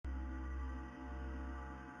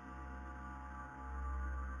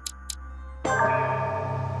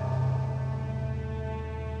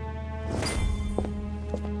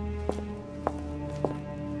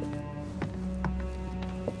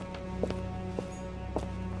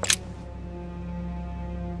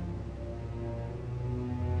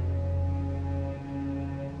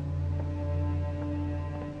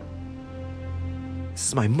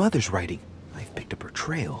is my mother's writing. I've picked up her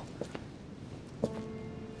trail.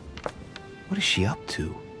 What is she up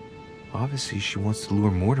to? Obviously, she wants to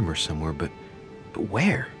lure Mortimer somewhere, but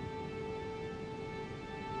where?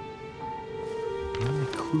 The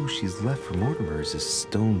only clue she's left for Mortimer is a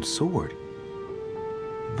stone sword.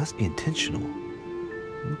 It must be intentional.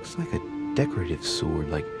 It looks like a decorative sword,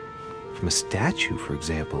 like from a statue, for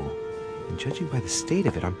example. And judging by the state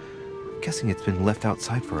of it, I'm guessing it's been left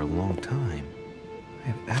outside for a long time. I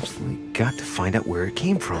have absolutely got to find out where it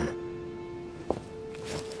came from.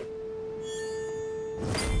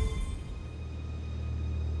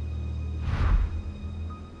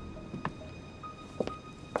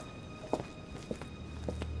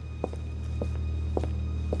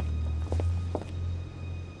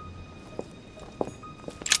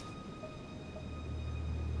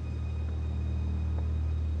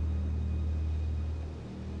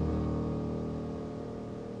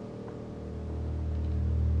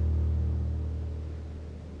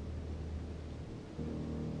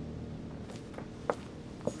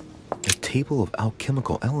 Table of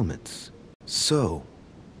alchemical elements. So,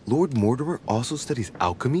 Lord Mortimer also studies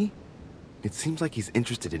alchemy? It seems like he's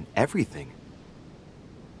interested in everything.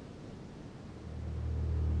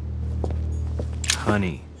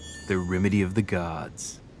 Honey, the remedy of the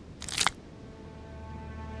gods.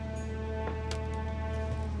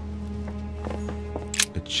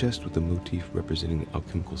 A chest with a motif representing the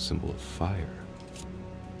alchemical symbol of fire.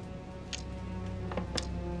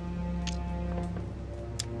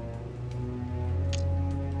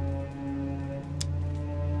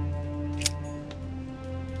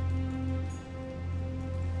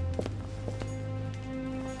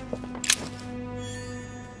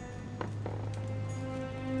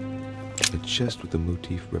 Chest with a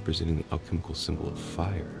motif representing the alchemical symbol of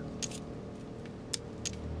fire.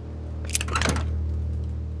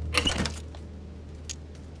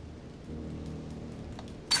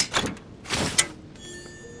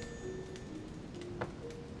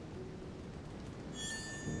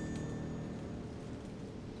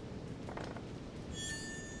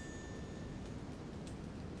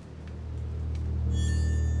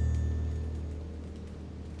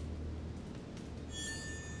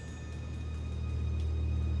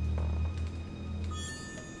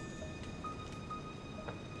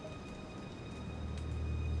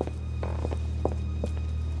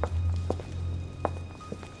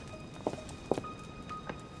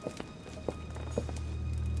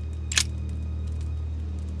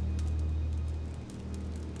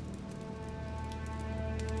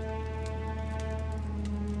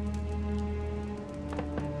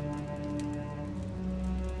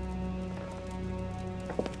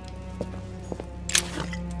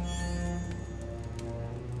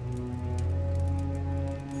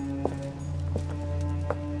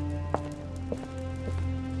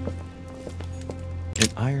 An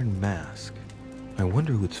iron mask. I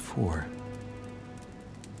wonder who it's for.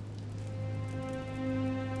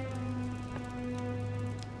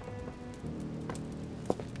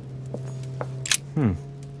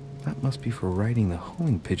 That must be for writing the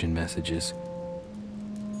homing pigeon messages.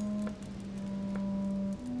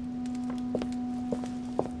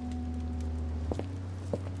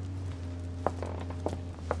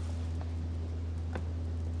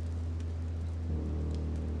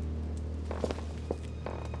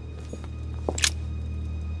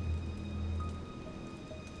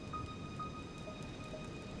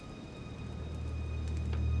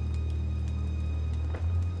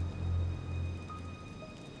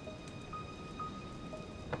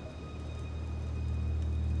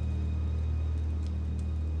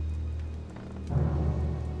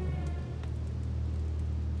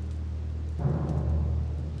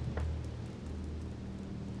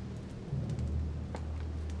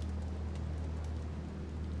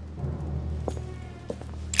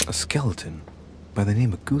 A skeleton by the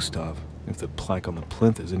name of Gustav, if the plaque on the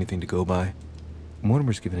plinth is anything to go by.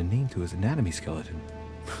 Mortimer's given a name to his anatomy skeleton.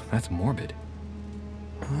 That's morbid.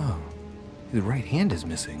 Oh, his right hand is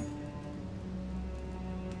missing.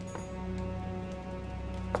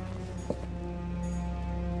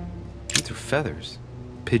 These are feathers.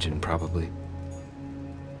 Pigeon, probably.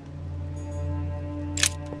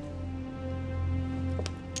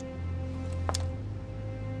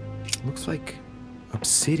 Looks like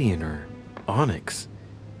obsidian or onyx.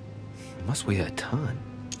 It must weigh a ton.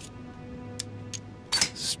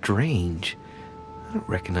 Strange. I don't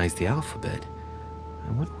recognize the alphabet.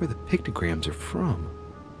 I wonder where the pictograms are from.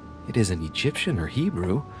 It isn't Egyptian or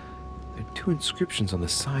Hebrew. There are two inscriptions on the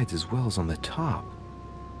sides as well as on the top.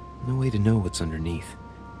 No way to know what's underneath.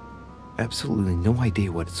 Absolutely no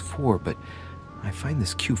idea what it's for, but I find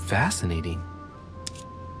this cue fascinating.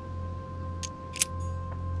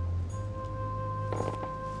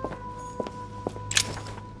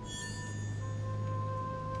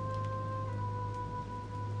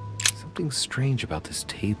 Something strange about this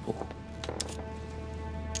table.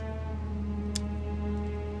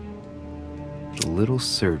 The little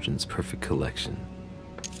surgeon's perfect collection.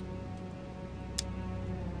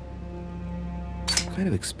 What kind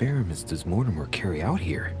of experiments does Mortimer carry out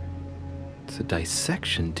here? It's a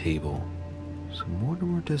dissection table. So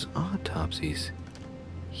Mortimer does autopsies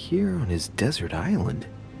here on his desert island.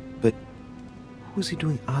 But who was he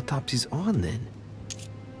doing autopsies on then?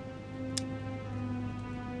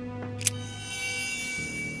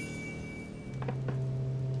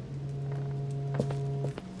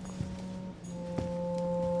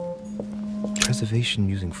 Preservation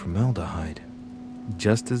using formaldehyde.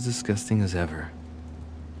 Just as disgusting as ever.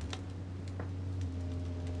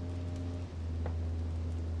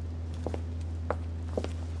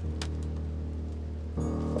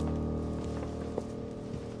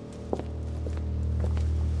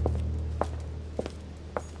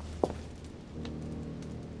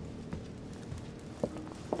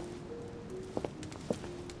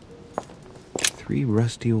 Three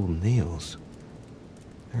rusty old nails.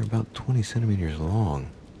 They're about 20 centimeters long.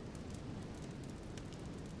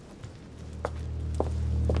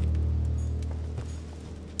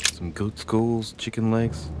 Some goat skulls, chicken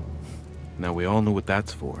legs. Now we all know what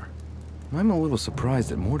that's for. I'm a little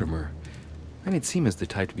surprised at Mortimer. I didn't seem as the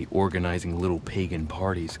type to be organizing little pagan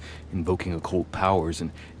parties, invoking occult powers,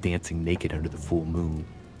 and dancing naked under the full moon.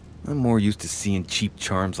 I'm more used to seeing cheap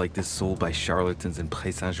charms like this sold by charlatans in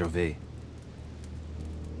Pré Saint-Gervais.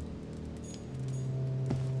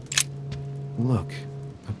 Look,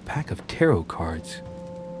 a pack of tarot cards.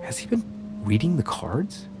 Has he been reading the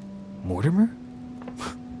cards? Mortimer?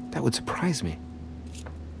 That would surprise me.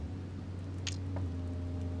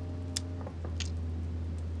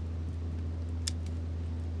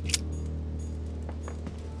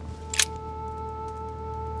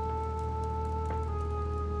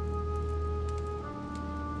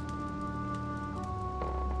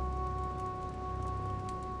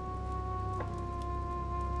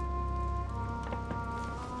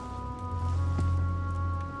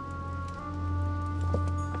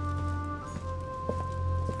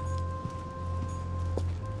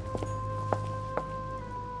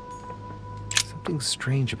 Something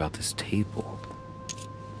strange about this table.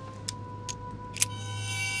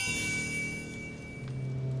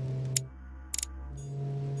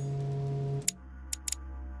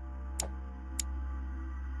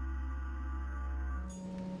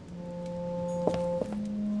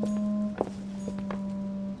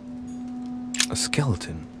 A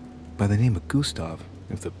skeleton by the name of Gustav,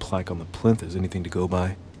 if the plaque on the plinth is anything to go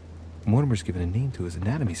by. Mortimer's given a name to his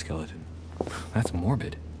anatomy skeleton. That's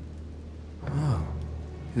morbid. Oh,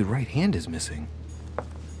 his right hand is missing.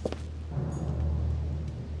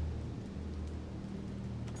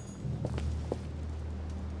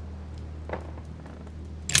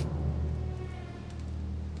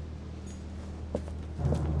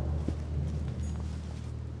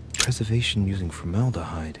 Preservation using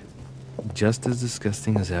formaldehyde. Just as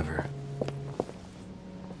disgusting as ever.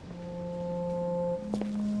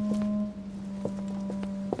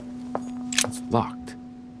 It's locked.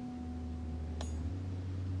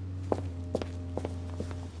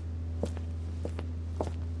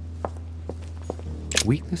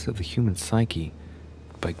 Weakness of the Human Psyche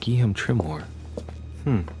by Guillaume Tremor.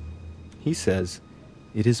 He says,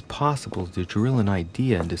 it is possible to drill an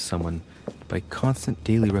idea into someone by constant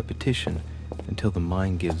daily repetition until the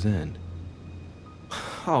mind gives in.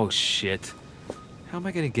 Oh shit. How am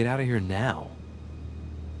I gonna get out of here now?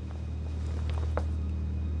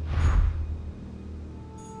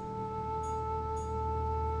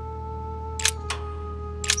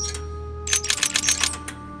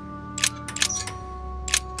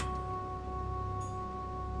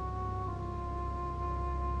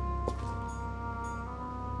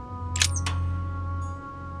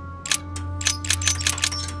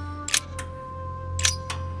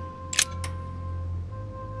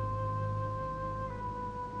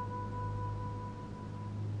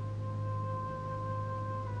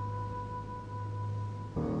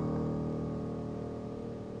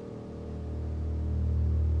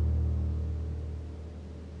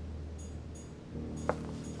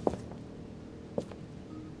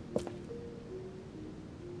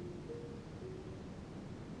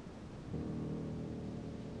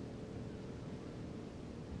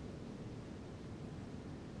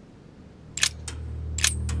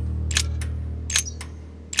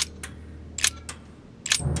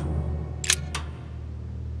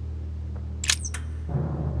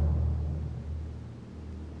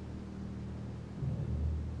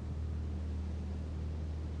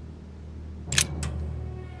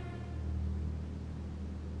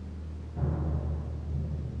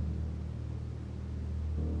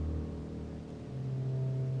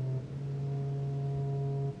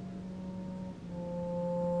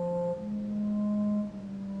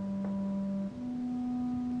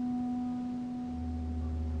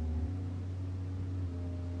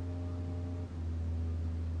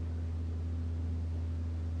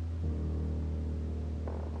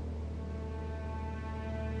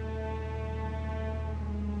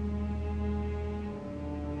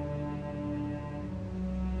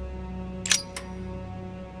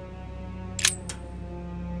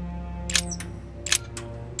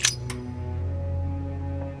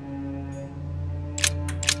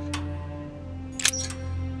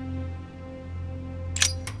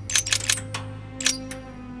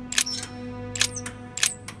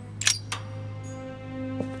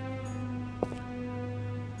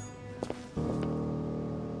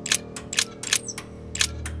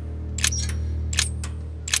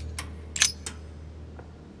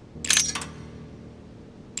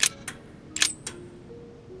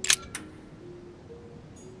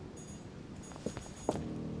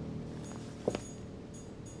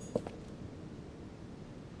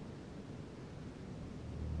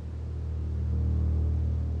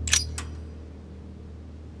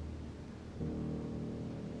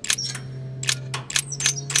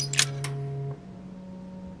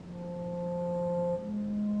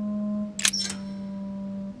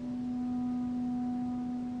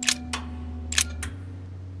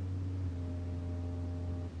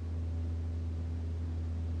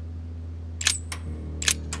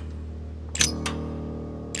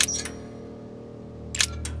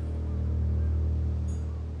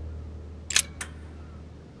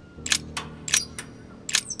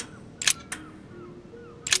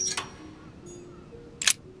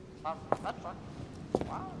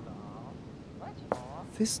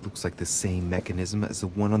 This looks like the same mechanism as the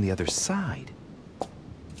one on the other side.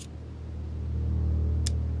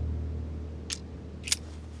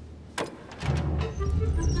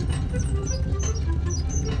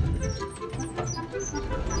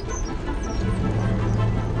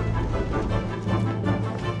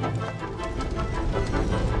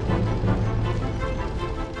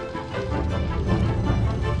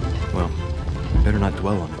 Well, better not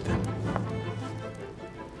dwell on it then.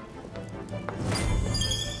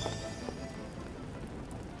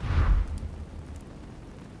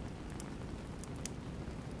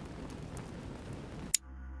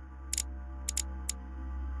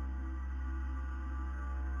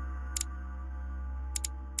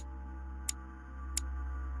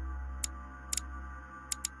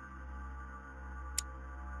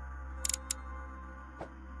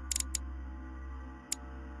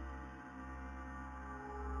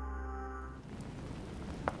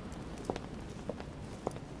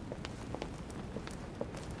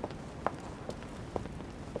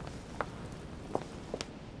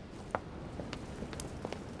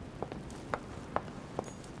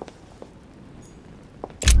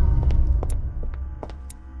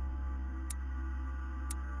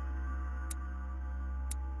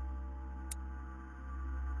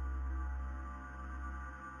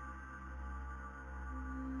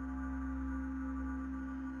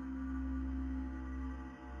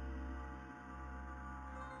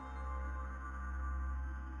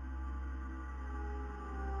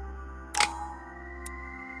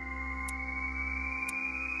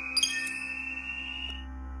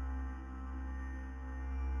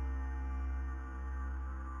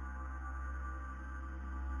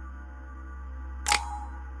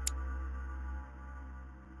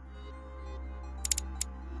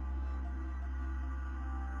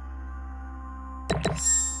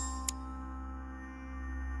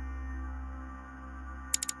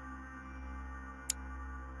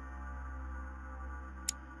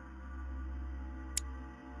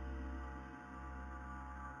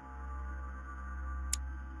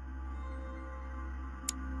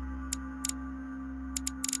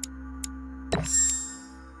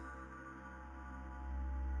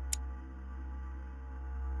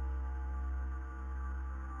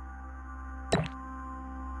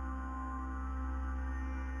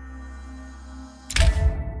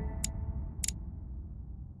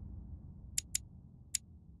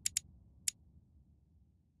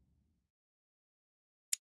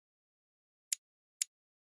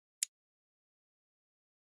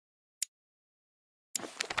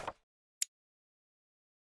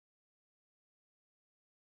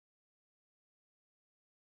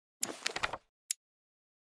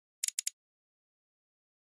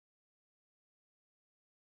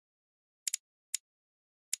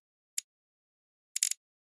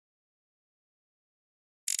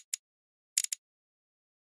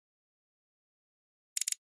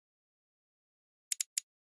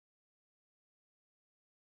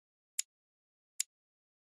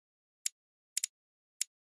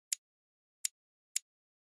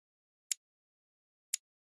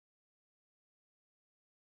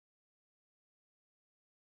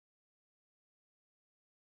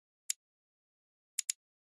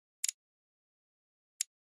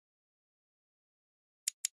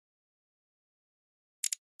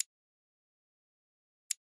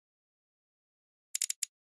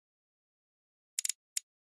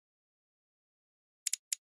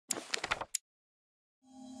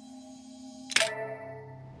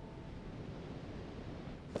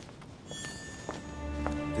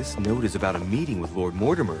 This note is about a meeting with Lord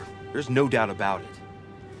Mortimer. There's no doubt about it.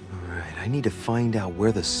 All right, I need to find out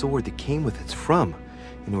where the sword that came with it's from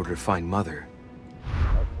in order to find Mother.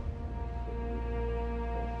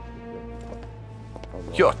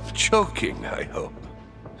 You're joking, I hope.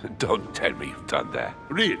 Don't tell me you've done that.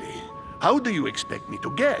 Really? How do you expect me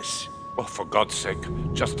to guess? Oh, for God's sake,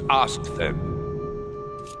 just ask them.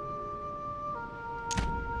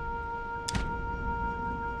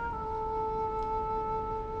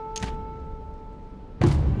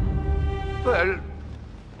 Well...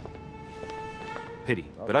 Pity,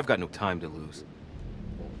 but I've got no time to lose.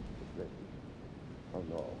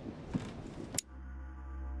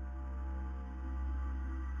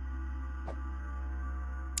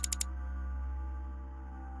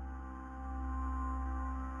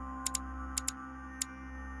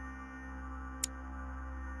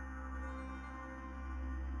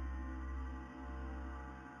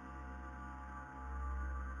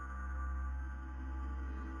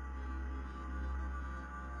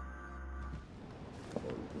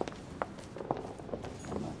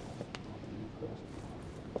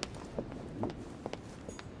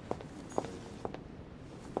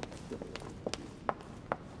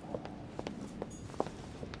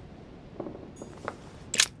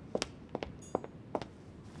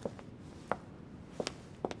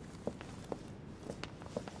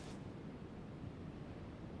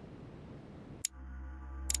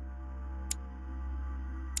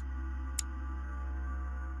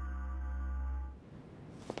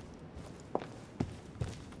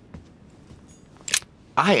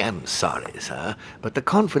 I am sorry, sir, but the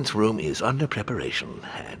conference room is under preparation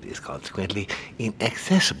and is consequently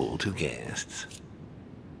inaccessible to guests.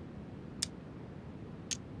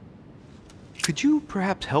 Could you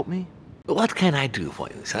perhaps help me? What can I do for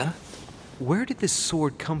you, sir? Where did this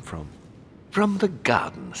sword come from? From the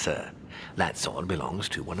garden, sir. That sword belongs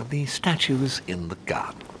to one of the statues in the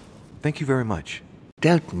garden. Thank you very much.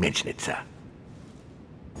 Don't mention it, sir.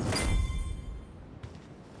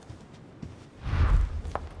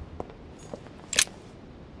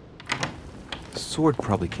 The sword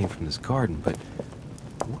probably came from this garden, but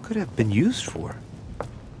what could it have been used for?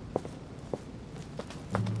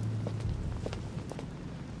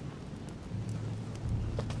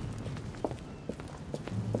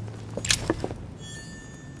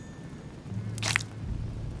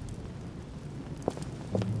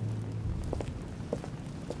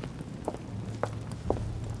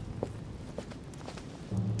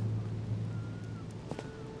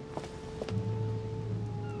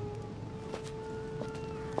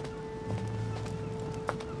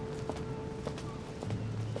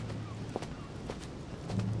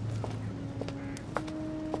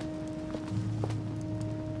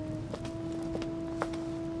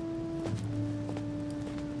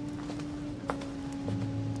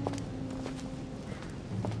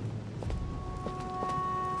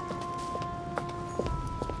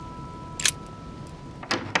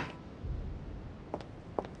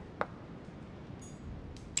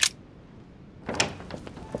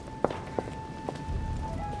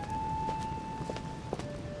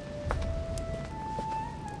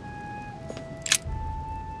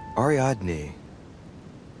 Ariadne.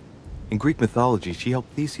 In Greek mythology, she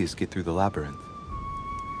helped Theseus get through the labyrinth.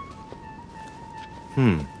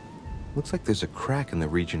 Looks like there's a crack in the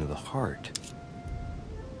region of the heart.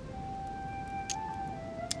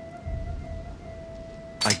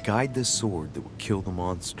 I guide the sword that will kill the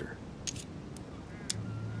monster.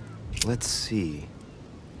 Let's see.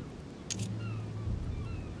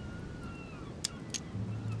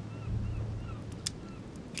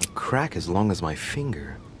 A crack as long as my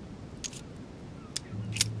finger.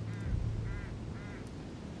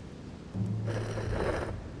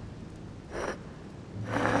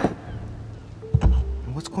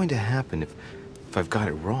 What's going to happen if I've got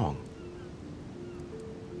it wrong?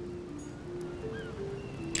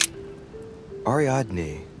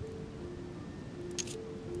 Ariadne.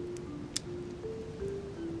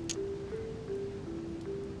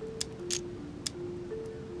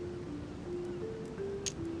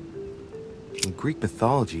 In Greek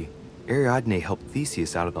mythology, Ariadne helped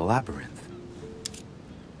Theseus out of the labyrinth.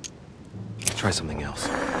 Let's try something else.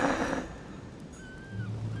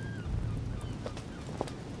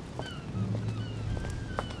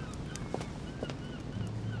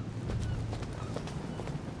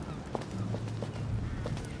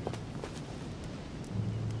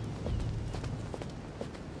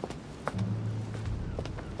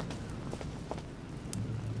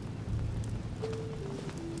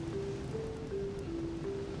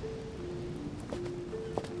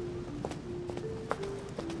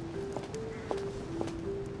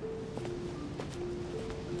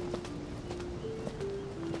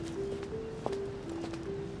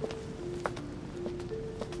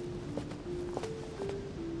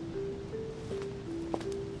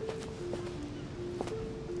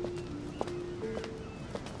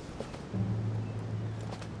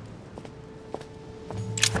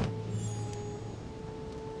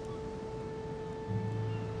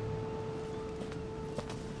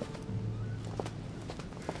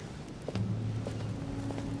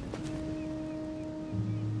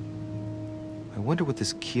 I wonder what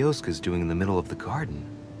this kiosk is doing in the middle of the garden.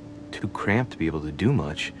 Too cramped to be able to do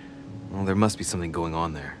much. Well, there must be something going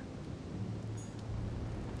on there.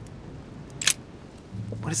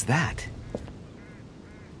 What is that?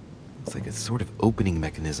 It's like a sort of opening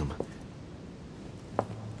mechanism.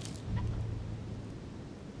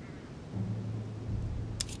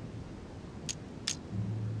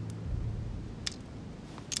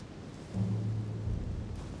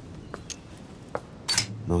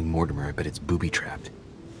 Knowing Mortimer, I bet it's booby-trapped.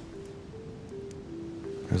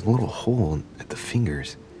 There's a little hole at the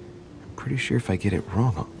fingers. I'm pretty sure if I get it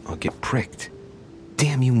wrong, I'll get pricked.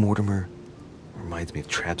 Damn you, Mortimer. Reminds me of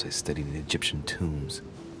traps I studied in Egyptian tombs.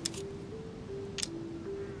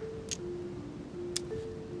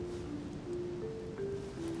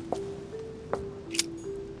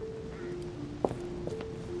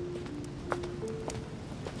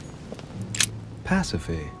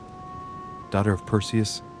 Pasiphae, daughter of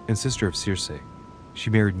Perseus and sister of Circe. She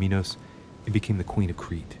married Minos and became the queen of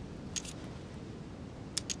Crete.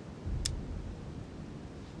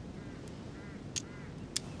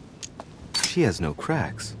 she has no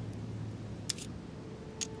cracks.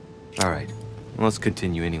 Alright, let's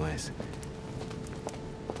continue anyways.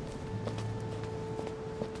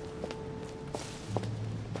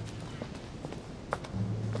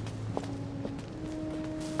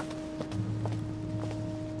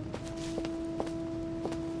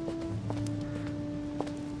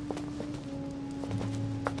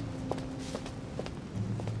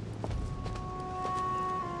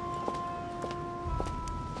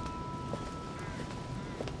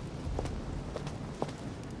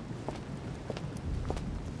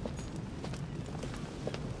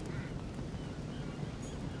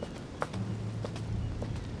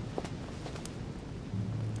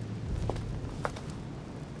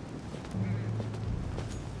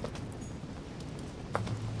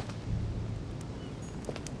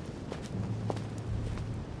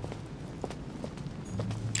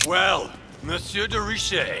 Well, Monsieur de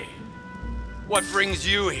Richet, what brings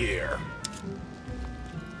you here?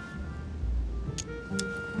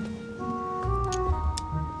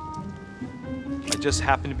 I just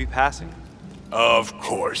happened to be passing. Of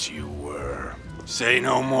course you were. Say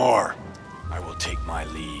no more. I will take my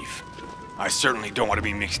leave. I certainly don't want to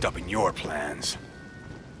be mixed up in your plans.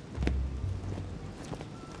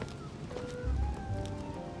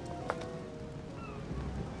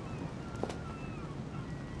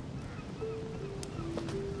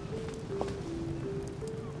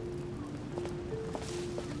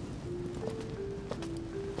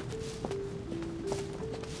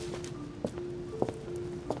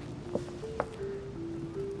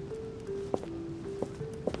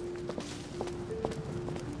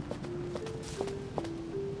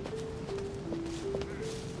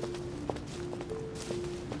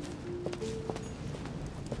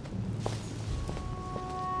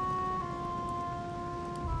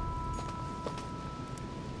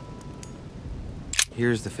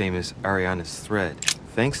 Here's the famous Ariana's thread,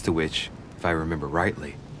 thanks to which, if I remember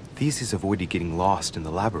rightly, Theseus avoided getting lost in the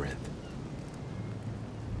labyrinth.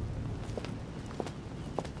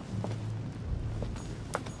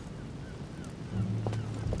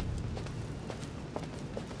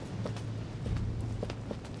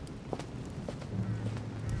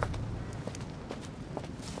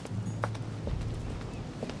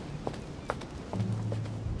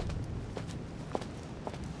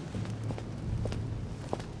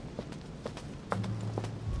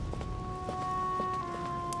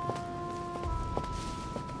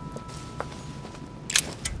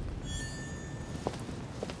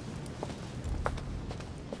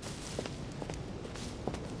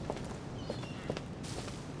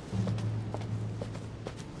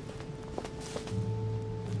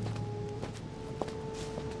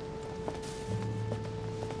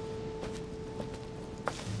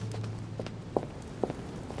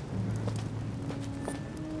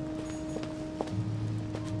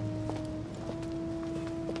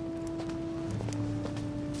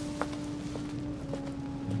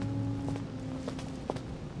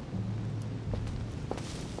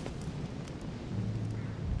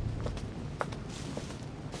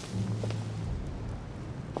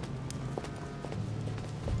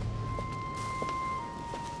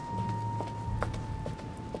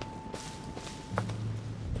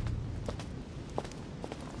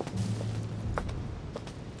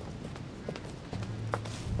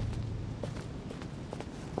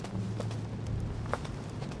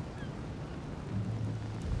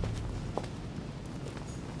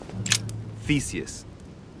 Theseus,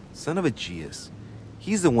 son of Aegeus.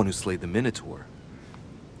 He's the one who slayed the Minotaur.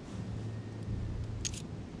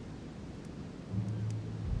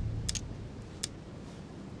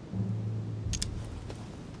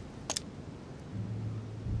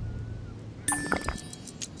 I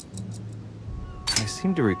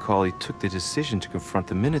seem to recall he took the decision to confront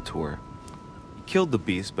the Minotaur. He killed the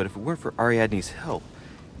beast, but if it weren't for Ariadne's help,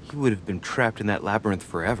 he would have been trapped in that labyrinth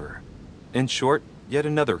forever. In short, yet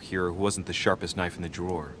another hero who wasn't the sharpest knife in the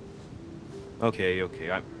drawer. Okay,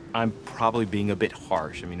 I'm probably being a bit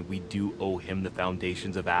harsh. I mean, we do owe him the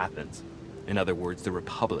foundations of Athens. In other words, the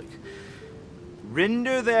Republic.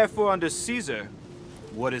 Render therefore unto Caesar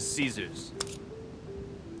what is Caesar's.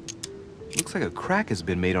 Looks like a crack has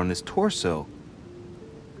been made on his torso.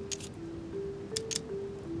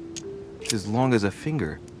 It's as long as a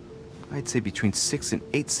finger. I'd say between 6 and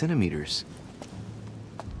 8 centimeters.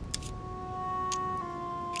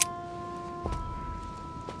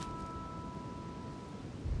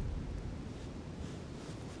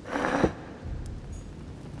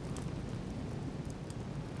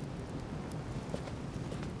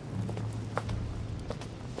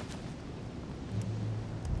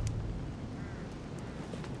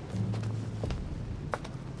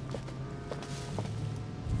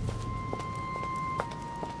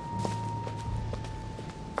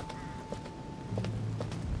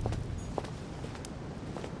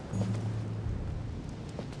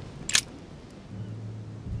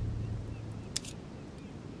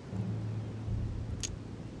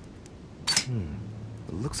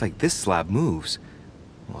 It looks like this slab moves.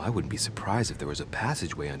 Well, I wouldn't be surprised if there was a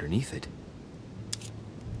passageway underneath it.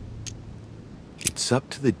 It's up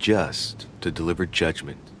to the just to deliver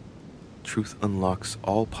judgment. Truth unlocks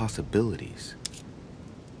all possibilities.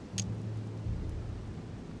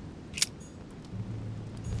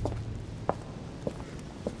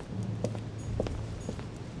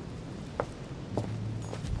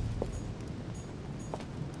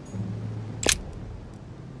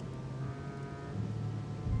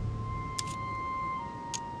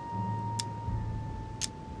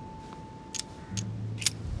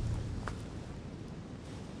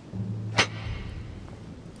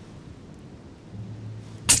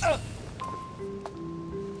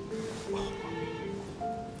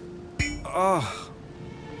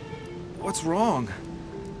 What's wrong?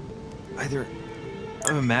 Either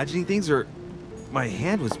I'm imagining things or my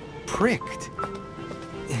hand was pricked.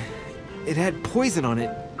 It had poison on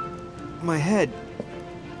it. My head.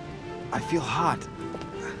 I feel hot.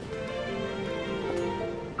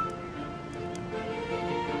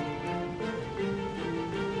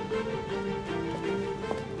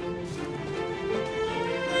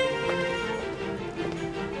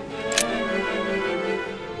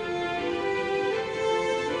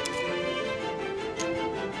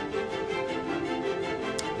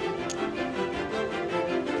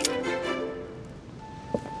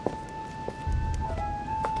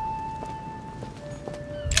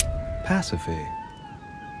 Pasiphae,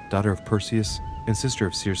 daughter of Perseus and sister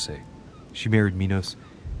of Circe. She married Minos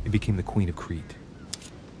and became the queen of Crete.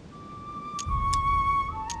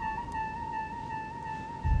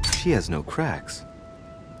 She has no cracks.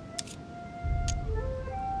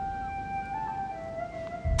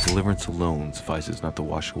 Deliverance alone suffices not to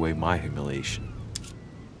wash away my humiliation.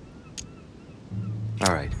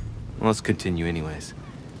 All right, let's continue anyways.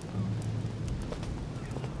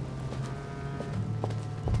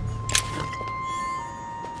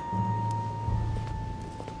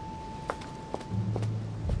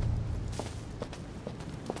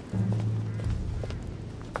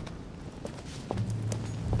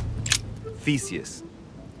 Theseus.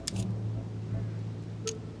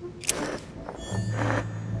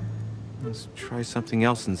 Let's try something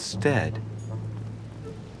else instead.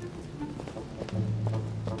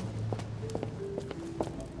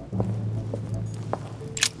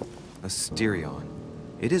 Asterion.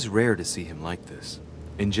 It is rare to see him like this.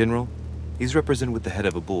 In general, he's represented with the head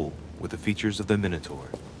of a bull, with the features of the Minotaur.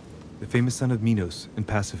 The famous son of Minos and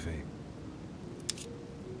Pasiphae.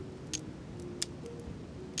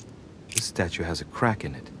 This statue has a crack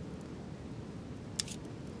in it.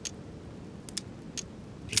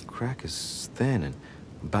 The crack is thin and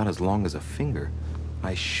about as long as a finger.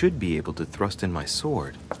 I should be able to thrust in my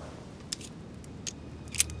sword.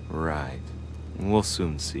 Right. We'll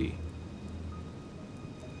soon see.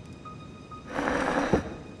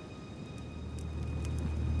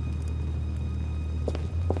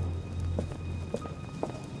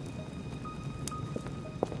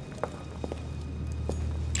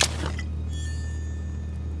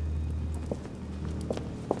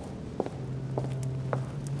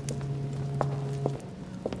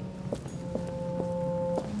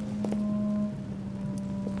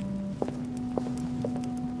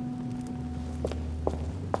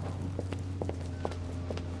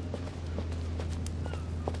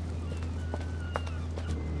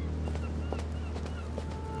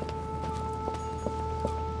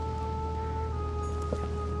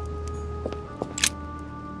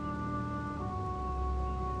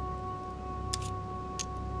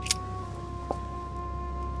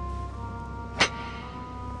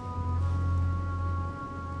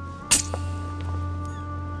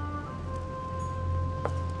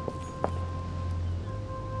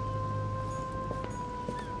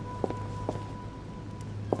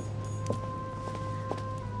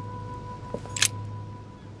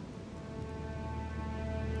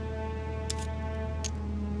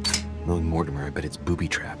 Knowing Mortimer, I bet it's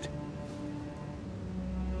booby-trapped.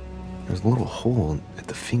 There's a little hole at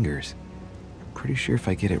the fingers. I'm pretty sure if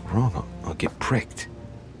I get it wrong, I'll get pricked.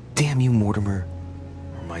 Damn you, Mortimer.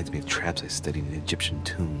 Reminds me of traps I studied in Egyptian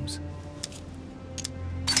tombs.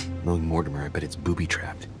 Knowing Mortimer, I bet it's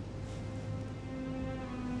booby-trapped.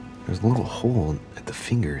 There's a little hole at the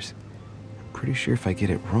fingers. I'm pretty sure if I get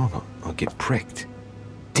it wrong, I'll get pricked.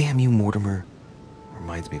 Damn you, Mortimer.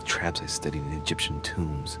 Reminds me of traps I studied in Egyptian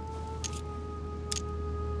tombs.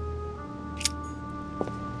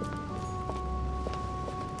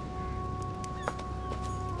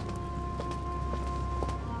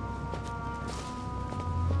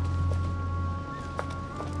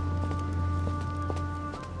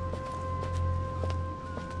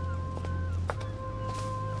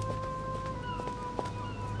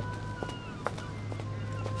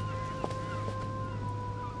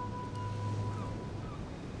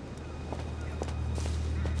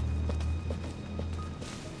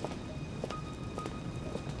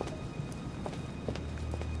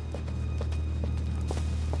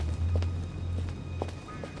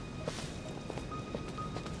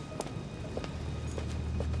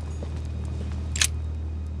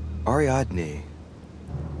 Ariadne.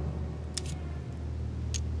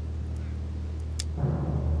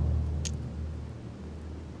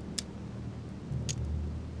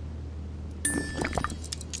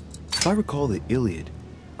 If I recall the Iliad,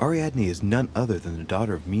 Ariadne is none other than the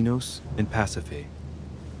daughter of Minos and Pasiphae.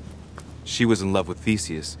 She was in love with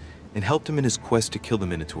Theseus and helped him in his quest to kill the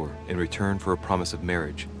Minotaur in return for a promise of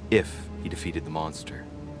marriage if he defeated the monster.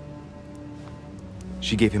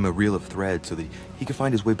 She gave him a reel of thread so that he could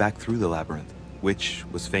find his way back through the labyrinth, which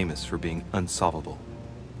was famous for being unsolvable.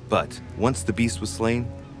 But once the beast was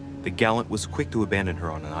slain, the gallant was quick to abandon her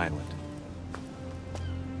on an island.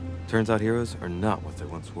 Turns out heroes are not what they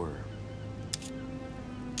once were.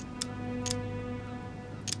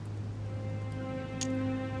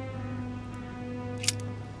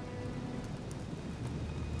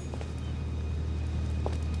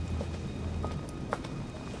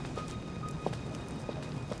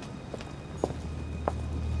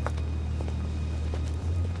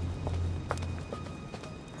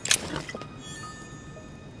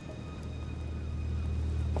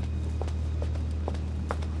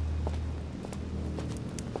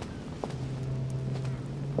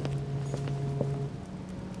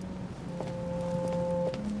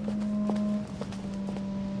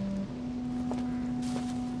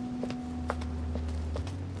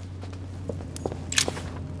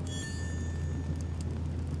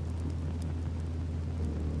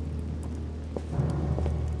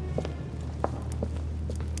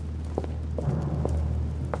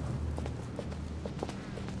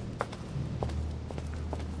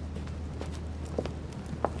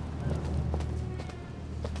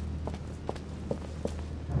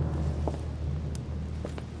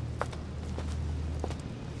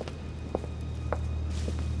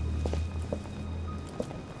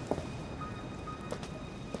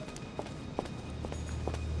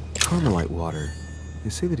 Carmelite water. They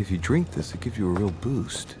say that if you drink this, it gives you a real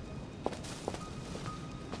boost.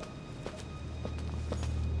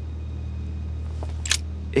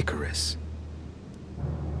 Icarus.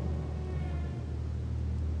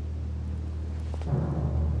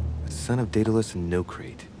 The son of Daedalus and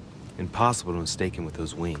Nocrate. Impossible to mistake him with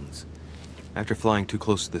those wings. After flying too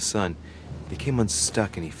close to the sun, he became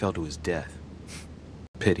unstuck and he fell to his death.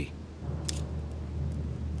 Pity.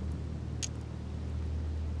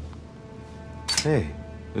 Hey,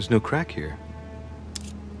 there's no crack here.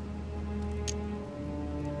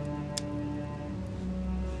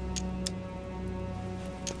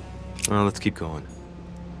 Well, let's keep going.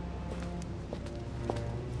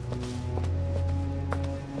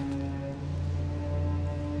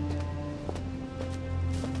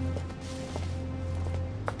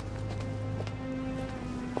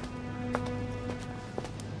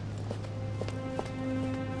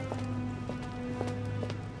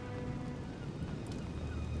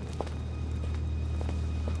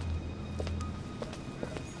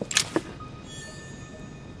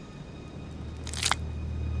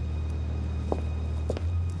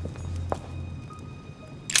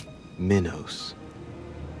 Minos,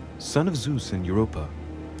 son of Zeus and Europa.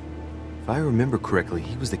 If I remember correctly,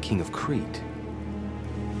 he was the king of Crete.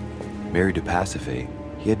 Married to Pasiphae,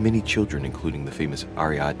 he had many children, including the famous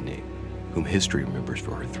Ariadne, whom history remembers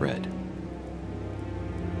for her thread.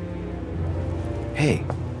 Hey,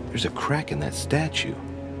 there's a crack in that statue.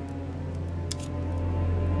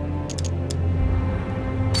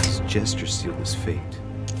 His gesture sealed his fate.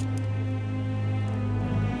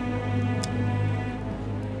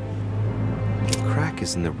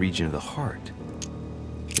 Is in the region of the heart.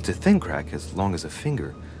 It's a thin crack as long as a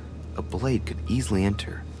finger. A blade could easily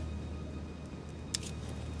enter.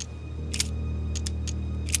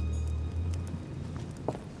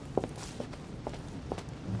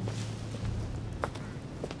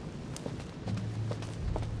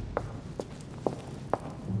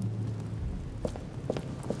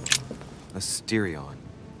 Asterion.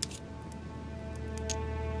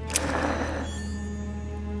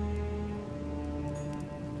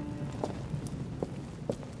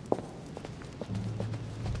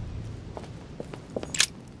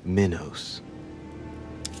 Minos.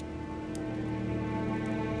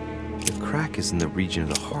 The crack is in the region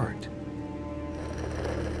of the heart.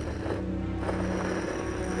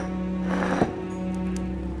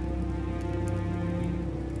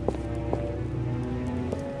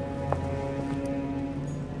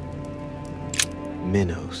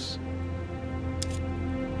 Minos.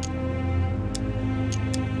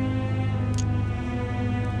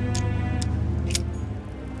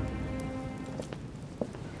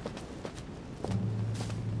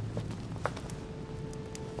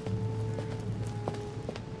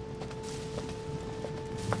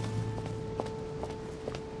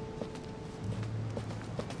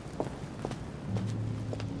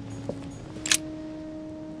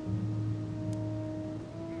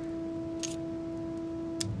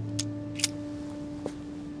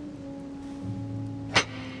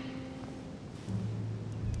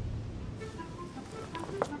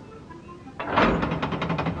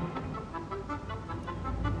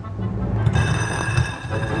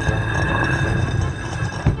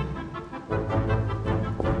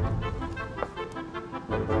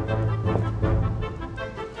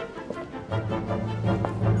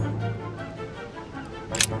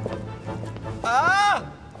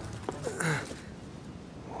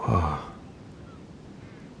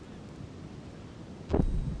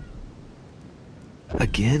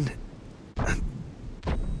 Again?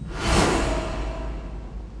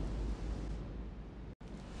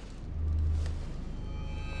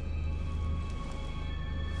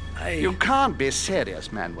 You can't be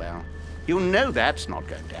serious, Manuel. You know that's not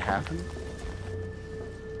going to happen.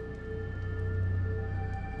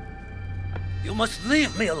 You must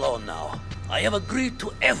leave me alone now. I have agreed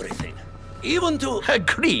to everything. Even to...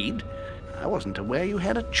 Agreed? I wasn't aware you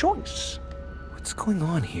had a choice. What's going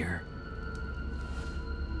on here?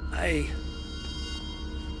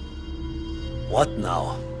 What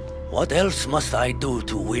now? What else must I do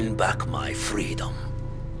to win back my freedom?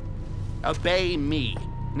 Obey me.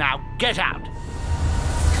 Now get out!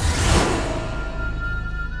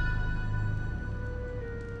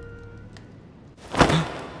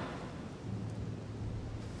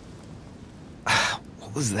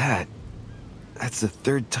 What was that? That's the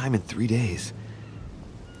third time in 3 days.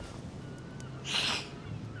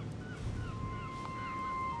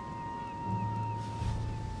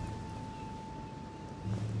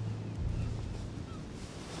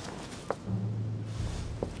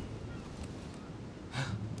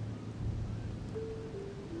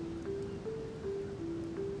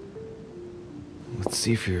 Let's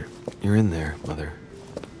see if you're in there, Mother.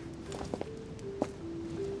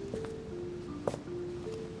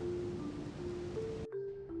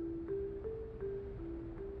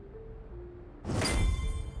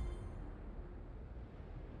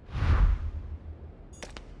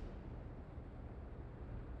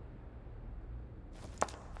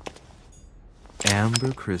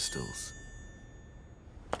 Amber crystals.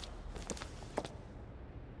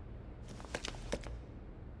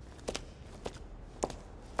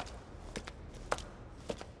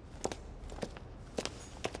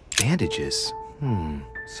 Bandages?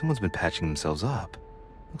 Someone's been patching themselves up.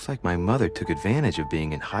 Looks like my mother took advantage of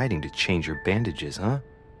being in hiding to change her bandages, huh?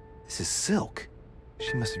 This is silk.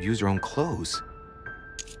 She must have used her own clothes.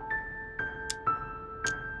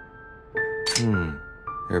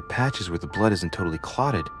 There are patches where the blood isn't totally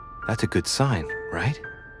clotted. That's a good sign, right?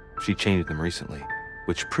 She changed them recently,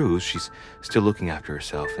 which proves she's still looking after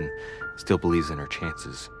herself and still believes in her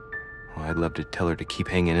chances. Well, I'd love to tell her to keep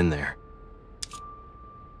hanging in there.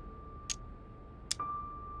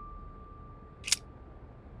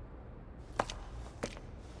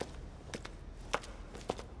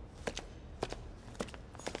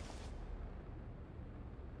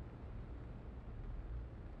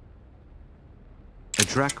 A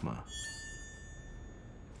drachma.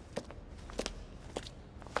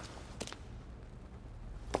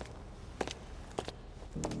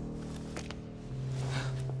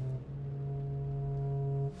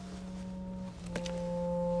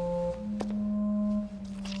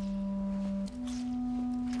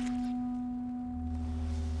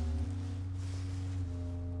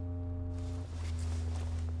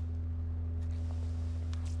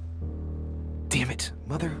 Damn it,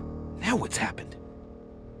 Mother. Now what's happened?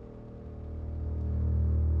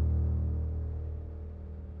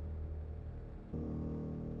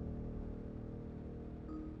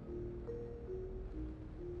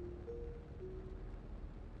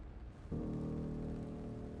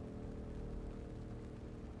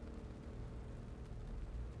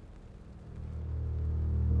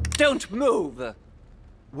 Don't move!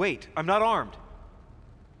 Wait, I'm not armed.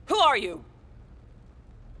 Who are you?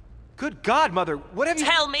 Good God, Mother, what have you—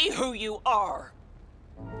 Tell me who you are.